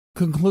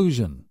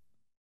Conclusion: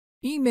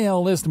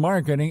 email list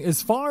marketing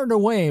is far and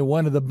away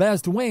one of the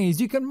best ways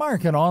you can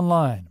market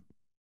online.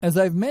 As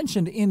I've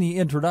mentioned in the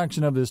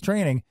introduction of this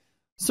training,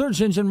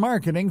 search engine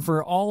marketing,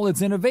 for all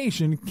its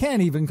innovation,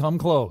 can't even come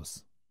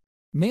close.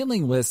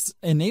 Mailing lists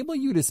enable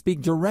you to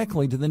speak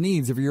directly to the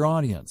needs of your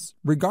audience,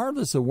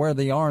 regardless of where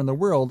they are in the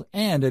world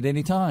and at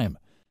any time.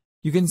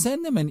 You can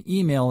send them an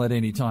email at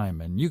any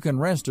time, and you can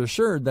rest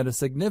assured that a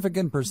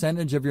significant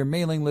percentage of your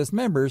mailing list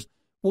members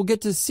will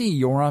get to see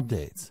your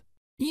updates.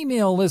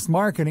 Email list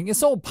marketing is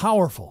so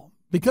powerful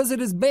because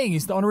it is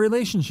based on a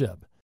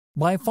relationship.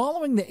 By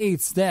following the 8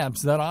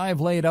 steps that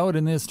I've laid out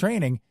in this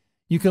training,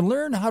 you can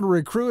learn how to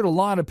recruit a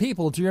lot of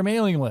people to your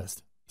mailing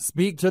list,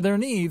 speak to their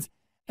needs,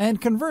 and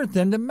convert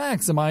them to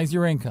maximize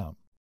your income.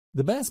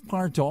 The best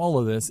part to all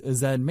of this is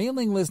that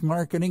mailing list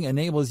marketing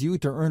enables you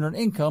to earn an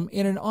income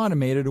in an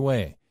automated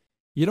way.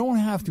 You don't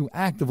have to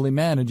actively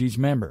manage each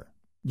member.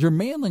 Your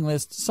mailing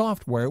list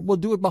software will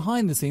do it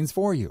behind the scenes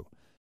for you.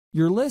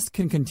 Your list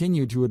can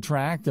continue to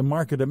attract and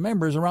market to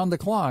members around the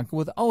clock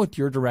without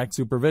your direct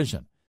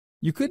supervision.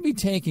 You could be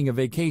taking a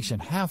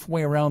vacation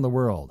halfway around the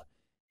world,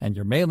 and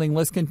your mailing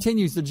list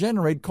continues to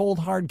generate cold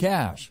hard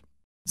cash.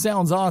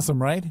 Sounds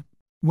awesome, right?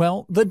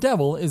 Well, the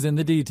devil is in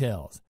the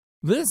details.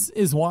 This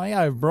is why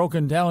I've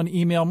broken down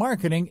email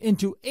marketing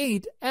into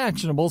 8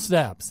 actionable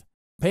steps.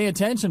 Pay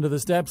attention to the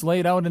steps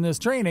laid out in this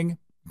training,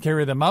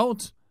 carry them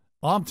out,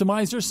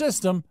 optimize your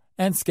system,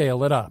 and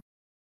scale it up.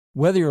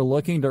 Whether you're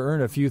looking to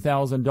earn a few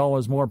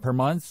 $1,000s more per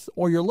month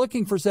or you're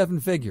looking for 7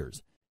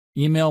 figures,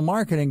 email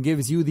marketing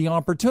gives you the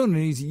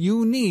opportunities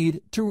you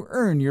need to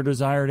earn your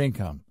desired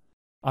income.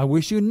 I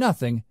wish you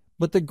nothing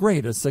but the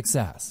greatest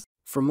success.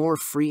 For more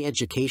free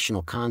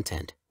educational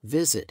content,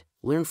 visit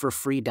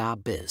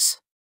learnforfree.biz.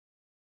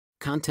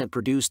 Content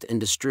produced and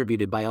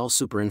distributed by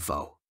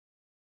AllSuperInfo.